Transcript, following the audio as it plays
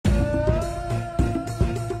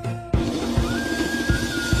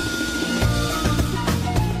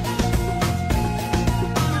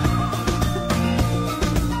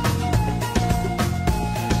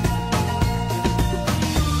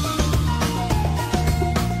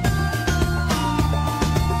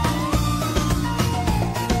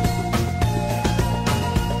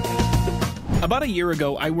About a year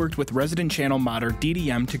ago, I worked with resident channel modder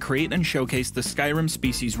DDM to create and showcase the Skyrim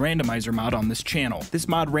species randomizer mod on this channel. This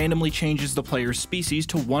mod randomly changes the player's species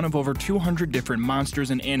to one of over 200 different monsters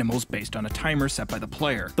and animals based on a timer set by the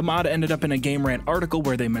player. The mod ended up in a Game Rant article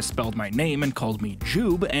where they misspelled my name and called me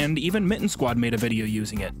Joov, and even Mitten Squad made a video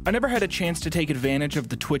using it. I never had a chance to take advantage of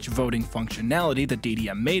the Twitch voting functionality that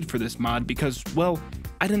DDM made for this mod because, well,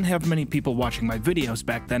 I didn't have many people watching my videos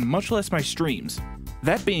back then, much less my streams.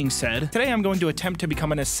 That being said, today I'm going to attempt to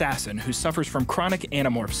become an assassin who suffers from chronic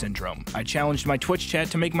anamorph syndrome. I challenged my Twitch chat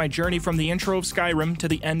to make my journey from the intro of Skyrim to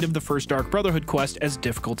the end of the first Dark Brotherhood quest as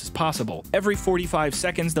difficult as possible. Every 45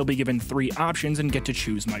 seconds they'll be given 3 options and get to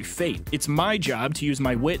choose my fate. It's my job to use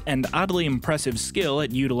my wit and oddly impressive skill at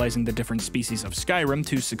utilizing the different species of Skyrim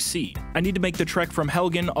to succeed. I need to make the trek from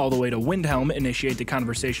Helgen all the way to Windhelm, initiate the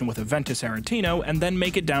conversation with Aventus Arantino, and then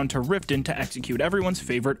make it down to Riften to execute everyone's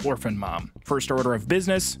favorite orphan mom. First order of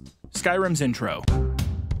business, Skyrim's intro.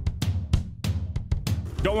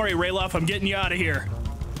 Don't worry, Rayloff, I'm getting you out of here.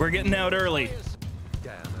 We're getting out early.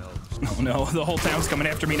 Oh no, the whole town's coming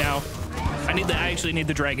after me now. I actually need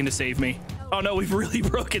the dragon to save me. Oh no, we've really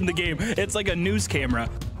broken the game. It's like a news camera.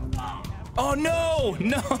 Oh no,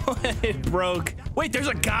 no, it broke. Wait, there's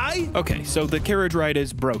a guy? Okay, so the carriage ride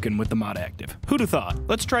is broken with the mod active. Who'd have thought?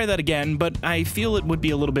 Let's try that again, but I feel it would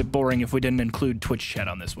be a little bit boring if we didn't include Twitch chat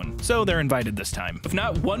on this one. So they're invited this time. If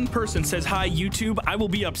not one person says hi YouTube, I will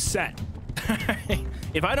be upset.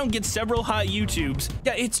 If I don't get several hi YouTubes,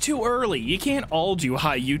 yeah, it's too early. You can't all do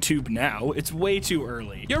hi YouTube now. It's way too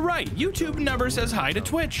early. You're right, YouTube never says hi to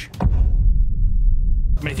Twitch.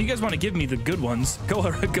 I mean, if you guys want to give me the good ones, go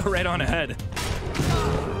right on ahead.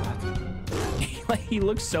 He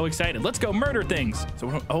looks so excited. Let's go murder things.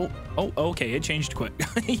 So, okay, it changed quick.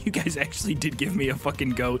 You guys actually did give me a fucking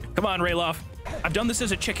goat. Come on, Rayloff. I've done this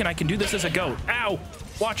as a chicken. I can do this as a goat. Ow!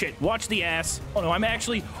 Watch it. Watch the ass. Oh no, I'm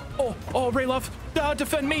actually. Oh, Rayloff,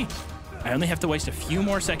 defend me. I only have to waste a few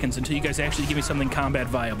more seconds until you guys actually give me something combat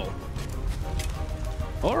viable.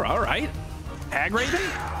 All right. Hag Raven?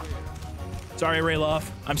 Sorry, Rayloff.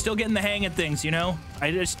 I'm still getting the hang of things, you know?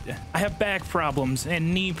 I have back problems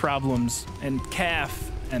and knee problems and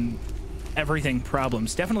calf and everything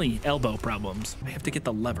problems. Definitely elbow problems. I have to get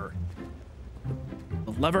the lever.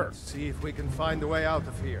 The lever. Let's see if we can find a way out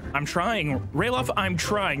of here. I'm trying. Rayloff, I'm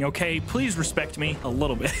trying, okay? Please respect me a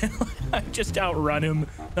little bit. I just outrun him.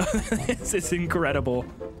 This is incredible.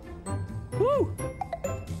 Woo!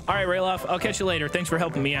 All right, Rayloff, I'll catch you later. Thanks for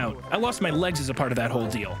helping me out. I lost my legs as a part of that whole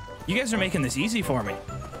deal. You guys are making this easy for me.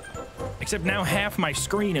 Except now half my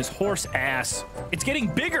screen is horse ass. It's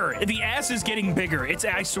getting bigger. The ass is getting bigger.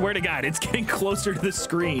 I swear to God, it's getting closer to the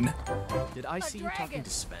screen. Did I see you talking to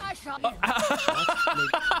Sven?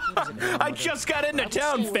 I just got into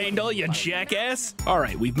town, Faendal, you jackass. All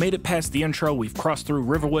right, we've made it past the intro. We've crossed through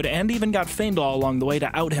Riverwood and even got Faendal along the way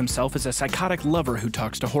to out himself as a psychotic lover who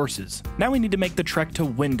talks to horses. Now we need to make the trek to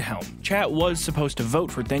Windhelm. Chat was supposed to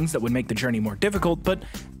vote for things that would make the journey more difficult, but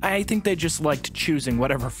I think they just liked choosing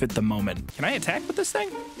whatever fit the moment. Can I attack with this thing?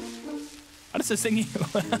 How does this thing...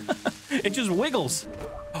 It just wiggles.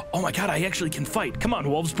 Oh my God, I actually can fight. Come on,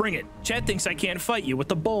 wolves, bring it. Chad thinks I can't fight you with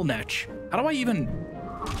the bull netch. How do I even...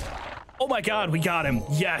 Oh my God, we got him.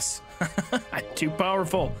 Yes. Too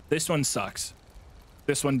powerful. This one sucks.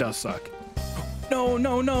 This one does suck. No,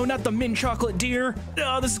 not the mint chocolate deer.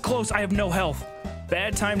 Oh, this is close. I have no health.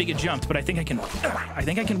 Bad time to get jumped, but I think I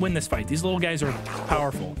can win this fight. These little guys are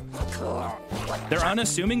powerful. They're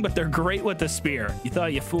unassuming, but they're great with the spear. You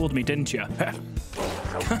thought you fooled me, didn't you?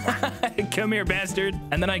 Come here, bastard.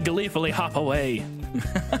 And then I gleefully hop away.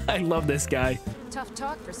 I love this guy. Tough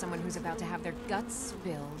talk for someone who's about to have their guts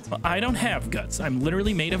spilled. Well, I don't have guts. I'm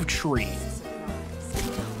literally made of tree.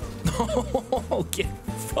 Oh, get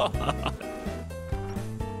fucked.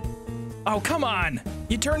 Oh, come on.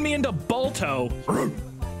 You turned me into Balto.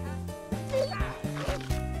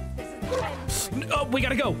 Oh, we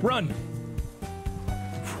gotta go. Run.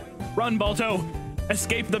 Run, Balto.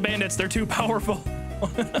 Escape the bandits. They're too powerful.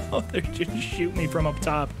 They're just shoot me from up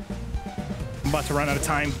top. I'm about to run out of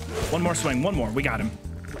time. One more swing. One more. We got him.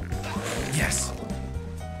 Yes.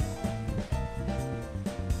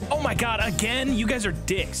 Oh my God. Again? You guys are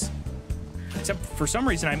dicks. Except for some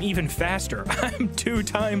reason, I'm even faster. I'm 2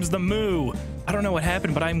 times the moo. I don't know what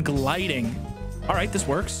happened, but I'm gliding. All right, this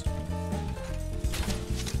works.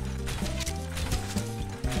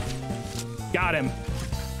 Got him.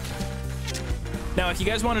 Now, if you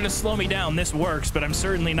guys wanted to slow me down, this works, but I'm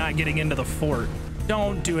certainly not getting into the fort.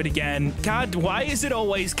 Don't do it again. God, why is it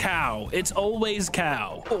always cow? It's always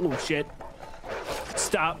cow. Oh, shit.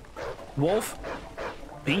 Stop. Wolf,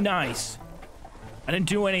 be nice. I didn't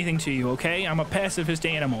do anything to you, okay? I'm a pacifist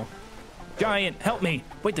animal. Giant, help me.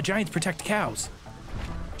 Wait, the giants protect cows.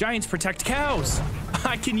 Giants protect cows.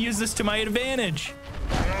 I can use this to my advantage.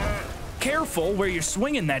 Careful where you're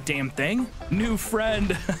swinging that damn thing. New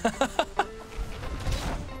friend.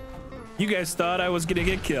 You guys thought I was gonna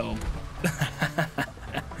get killed.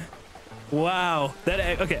 Wow.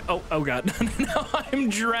 Okay. Oh God. No, I'm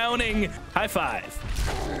drowning. High five.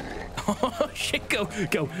 Oh shit. Go.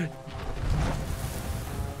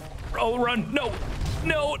 Oh, run. No.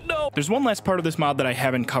 There's one last part of this mod that I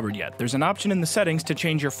haven't covered yet. There's an option in the settings to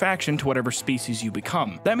change your faction to whatever species you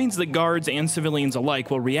become. That means that guards and civilians alike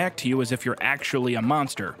will react to you as if you're actually a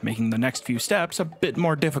monster, making the next few steps a bit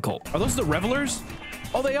more difficult. Are those the revelers?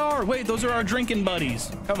 Oh, they are. Wait, those are our drinking buddies.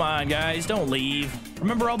 Come on, guys, don't leave.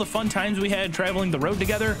 Remember all the fun times we had traveling the road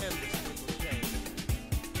together?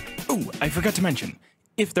 Oh, I forgot to mention,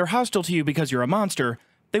 if they're hostile to you because you're a monster,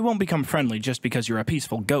 they won't become friendly just because you're a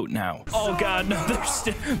peaceful goat now. Oh God, no,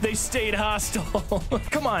 they stayed hostile.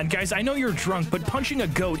 Come on, guys, I know you're drunk, but punching a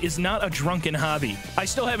goat is not a drunken hobby. I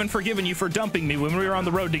still haven't forgiven you for dumping me when we were on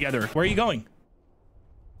the road together. Where are you going?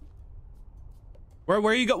 Where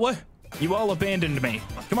are you go? What? You all abandoned me.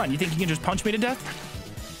 Come on, you think you can just punch me to death?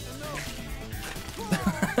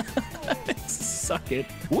 Suck it.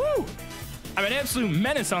 Woo! I'm an absolute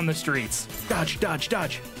menace on the streets. Dodge.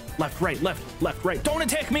 Left, right. Don't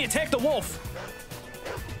attack me, attack the wolf.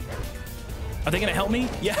 Are they gonna help me?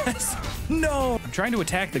 Yes. No. I'm trying to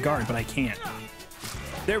attack the guard, but I can't.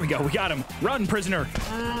 There we go, we got him. Run, prisoner.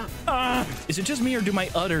 Is it just me or do my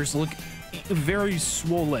udders look very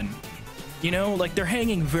swollen? You know, like they're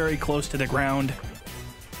hanging very close to the ground.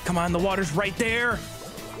 Come on, the water's right there.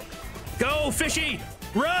 Go, fishy,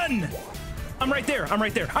 run. I'm right there. I'm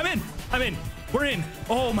in. We're in.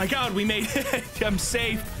 Oh my God, we made it. I'm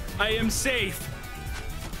safe. I am safe.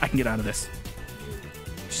 I can get out of this.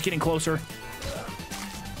 Just getting closer.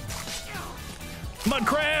 Mud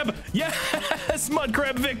crab. Yes, mud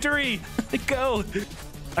crab victory. Go.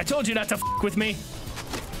 I told you not to f with me.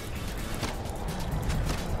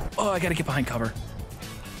 Oh, I gotta get behind cover.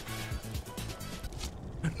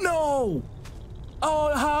 No.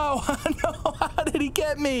 Oh, how? No, how did he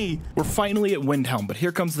get me? We're finally at Windhelm, but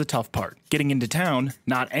here comes the tough part. Getting into town,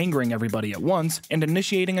 not angering everybody at once, and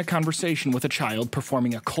initiating a conversation with a child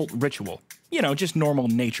performing a cult ritual. You know, just normal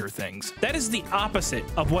nature things. That is the opposite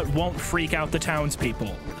of what won't freak out the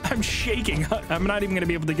townspeople. I'm shaking. I'm not even gonna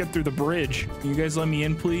be able to get through the bridge. Can you guys let me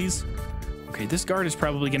in, please? Okay, this guard is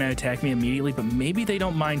probably gonna attack me immediately, but maybe they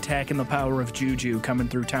don't mind tacking the power of Juju coming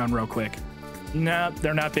through town real quick. Nah,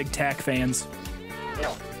 they're not big tack fans.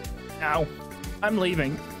 Ow. I'm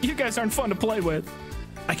leaving. You guys aren't fun to play with.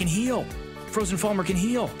 I can heal. Frozen Falmer can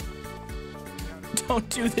heal. Don't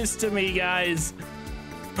do this to me, guys.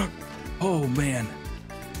 Oh, man.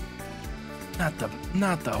 Not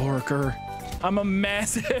the Horker. I'm a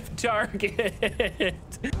massive target.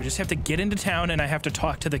 We just have to get into town and I have to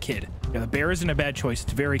talk to the kid. Yeah, the bear isn't a bad choice.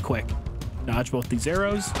 It's very quick. Dodge both these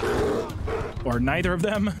arrows. Or neither of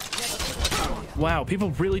them. Wow, people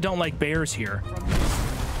really don't like bears here.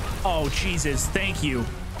 Oh, Jesus, thank you.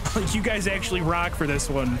 You guys actually rock for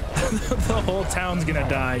this one. The whole town's gonna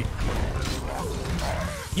die.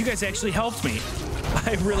 You guys actually helped me.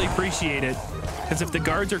 I really appreciate it. Because if the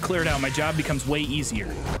guards are cleared out, my job becomes way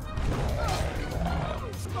easier.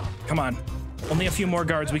 Come on. Only a few more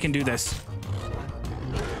guards, we can do this.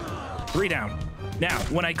 3 down. Now,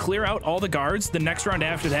 when I clear out all the guards, the next round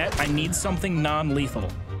after that, I need something non-lethal.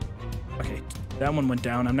 Okay, that one went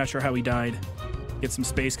down. I'm not sure how he died. Get some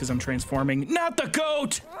space because I'm transforming. Not the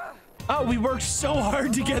goat! Oh, we worked so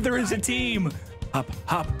hard together as a team. Hop,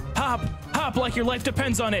 hop, hop, hop like your life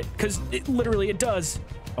depends on it, because literally it does.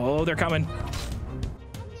 Oh, they're coming.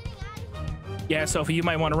 Yeah, Sophie, you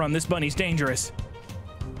might want to run. This bunny's dangerous.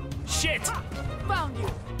 Shit! Found you.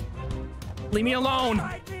 Leave me alone.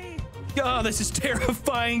 Oh, this is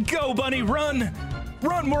terrifying. Go, bunny, run.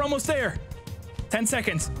 Run, we're almost there. 10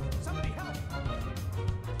 seconds.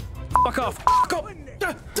 Fuck off. Go.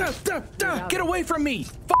 Get away from me.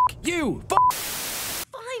 Fuck you. Fuck.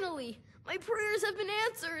 Finally, my prayers have been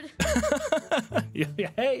answered. Yeah,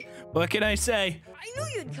 hey, what can I say? I knew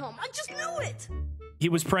you'd come. I just knew it. He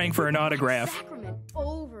was praying for an autograph. Sacrament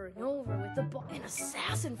over and over with an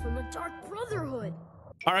assassin from the Dark Brotherhood.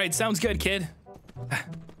 All right, sounds good, kid.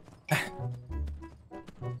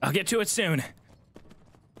 I'll get to it soon.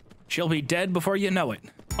 She'll be dead before you know it.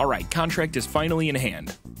 All right, contract is finally in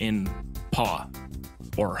hand. In paw.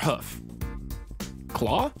 Or hoof.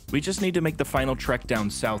 Claw? We just need to make the final trek down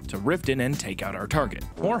south to Riften and take out our target.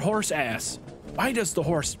 More horse ass. Why does the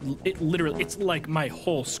horse, it literally, it's like my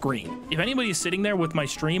whole screen. If anybody's sitting there with my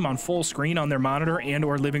stream on full screen on their monitor and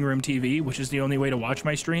or living room TV, which is the only way to watch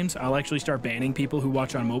my streams, I'll actually start banning people who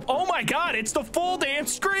watch on mobile. Oh my God, it's the full damn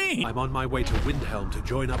screen. I'm on my way to Windhelm to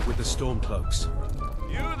join up with the Stormcloaks.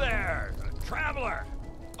 You there, traveler,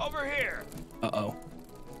 over here. Uh-oh.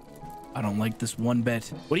 I don't like this one bit.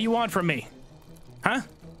 What do you want from me? Huh?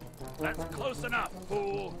 That's close enough,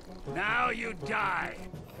 fool. Now you die.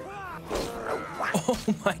 Oh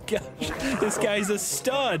my gosh, this guy's a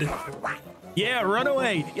stud. Yeah, run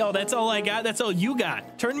away. Yo, that's all I got. That's all you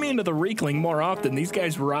got. Turn me into the Reekling more often. These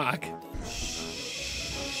guys rock.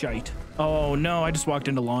 Shite. Oh no, I just walked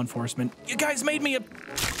into law enforcement. You guys made me a...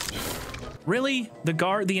 Really?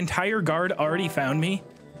 The entire guard already found me?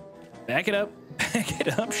 Back it up. Back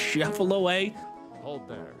it up. Shuffle away. Hold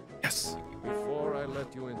there. Yes. Before I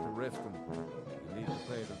let you into Riften, you need to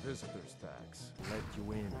pay the visitor's tax. Let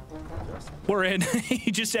you in. We're in. He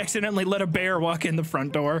just accidentally let a bear walk in the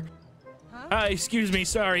front door. Excuse me,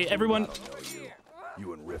 sorry, everyone.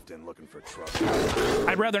 You and Riften looking for trouble.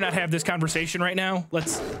 I'd rather not have this conversation right now.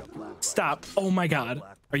 Let's stop. Oh my God.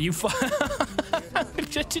 Are you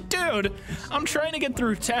Dude, I'm trying to get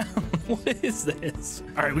through town. What is this?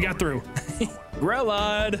 All right, we got through.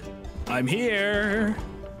 Grelod, I'm here.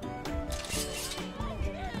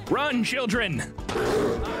 Run, children.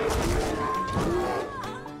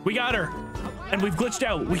 We got her. And we've glitched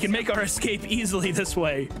out. We can make our escape easily this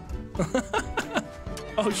way.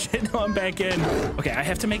 Oh shit, no, I'm back in. Okay, I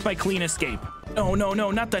have to make my clean escape. Oh, no,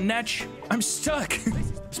 no, not the netch. I'm stuck.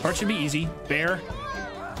 This part should be easy. Bear.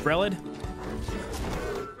 Grelod.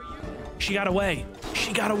 She got away.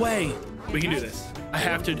 She got away. We can do this. I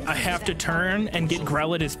have to turn and get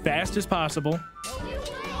Grelod as fast as possible.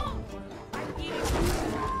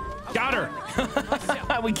 Got her.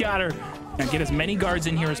 We got her. Now get as many guards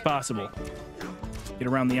in here as possible. Get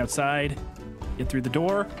around the outside. Get through the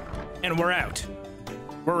door. And we're out.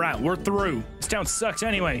 We're out. We're through. This town sucks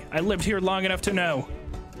anyway. I lived here long enough to know.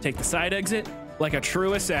 Take the side exit like a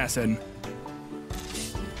true assassin.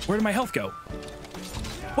 Where did my health go?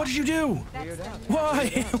 What did you do?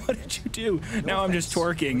 Why? What did you do? Now I'm just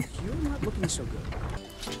twerking. You're not looking so good.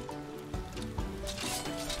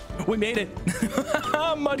 We made it.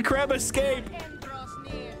 Mud crab escape.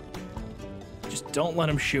 Just don't let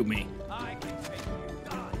him shoot me.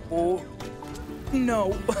 Oh,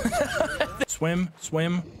 no. Swim,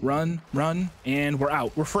 swim, run, run, and we're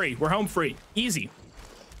out. We're free. We're home free. Easy.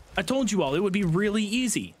 I told you all it would be really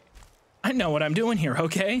easy. I know what I'm doing here,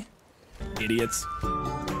 okay? Idiots.